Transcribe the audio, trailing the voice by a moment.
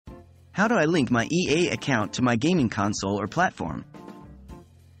How do I link my EA account to my gaming console or platform?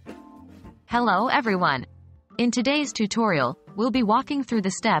 Hello everyone! In today's tutorial, we'll be walking through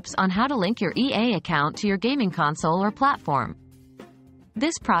the steps on how to link your EA account to your gaming console or platform.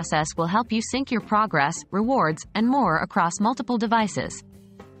 This process will help you sync your progress, rewards, and more across multiple devices.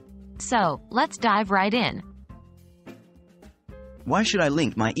 So, let's dive right in. Why should I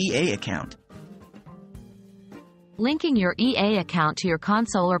link my EA account? Linking your EA account to your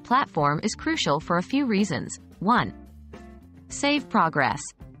console or platform is crucial for a few reasons. 1. Save progress.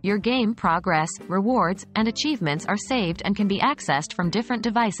 Your game progress, rewards, and achievements are saved and can be accessed from different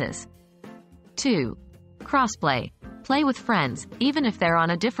devices. 2. Crossplay. Play with friends, even if they're on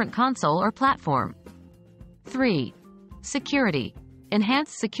a different console or platform. 3. Security.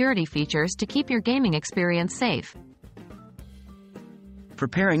 Enhanced security features to keep your gaming experience safe.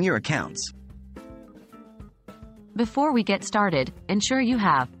 Preparing your accounts. Before we get started, ensure you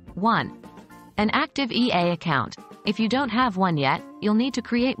have 1. An active EA account. If you don't have one yet, you'll need to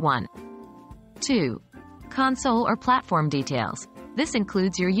create one. 2. Console or platform details. This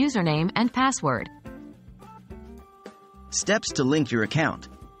includes your username and password. Steps to link your account.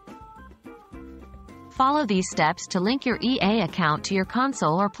 Follow these steps to link your EA account to your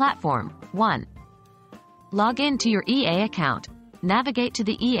console or platform. 1. Log in to your EA account. Navigate to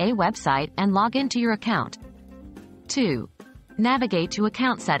the EA website and log into your account. 2. Navigate to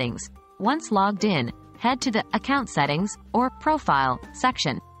Account Settings. Once logged in, head to the Account Settings or Profile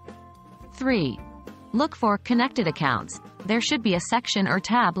section. 3. Look for Connected Accounts. There should be a section or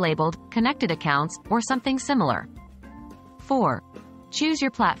tab labeled Connected Accounts or something similar. 4. Choose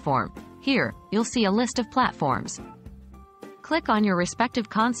your platform. Here, you'll see a list of platforms. Click on your respective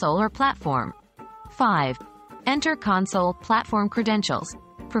console or platform. 5. Enter console platform credentials.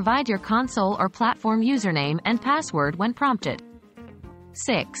 Provide your console or platform username and password when prompted.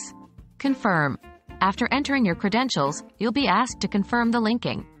 6. Confirm. After entering your credentials, you'll be asked to confirm the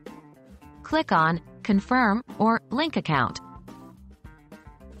linking. Click on Confirm or Link Account.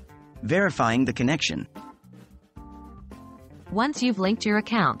 Verifying the connection. Once you've linked your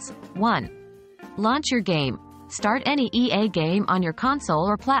accounts, 1. Launch your game. Start any EA game on your console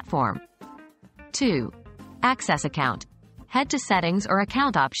or platform. 2. Access account. Head to Settings or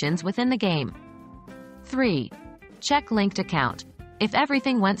Account Options within the game. 3. Check linked account. If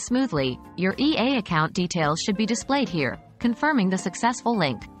everything went smoothly, your EA account details should be displayed here, confirming the successful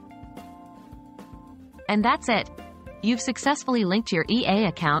link. And that's it. You've successfully linked your EA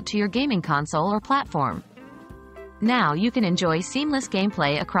account to your gaming console or platform. Now you can enjoy seamless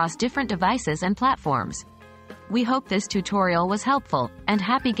gameplay across different devices and platforms. We hope this tutorial was helpful, and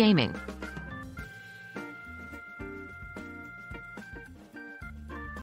happy gaming!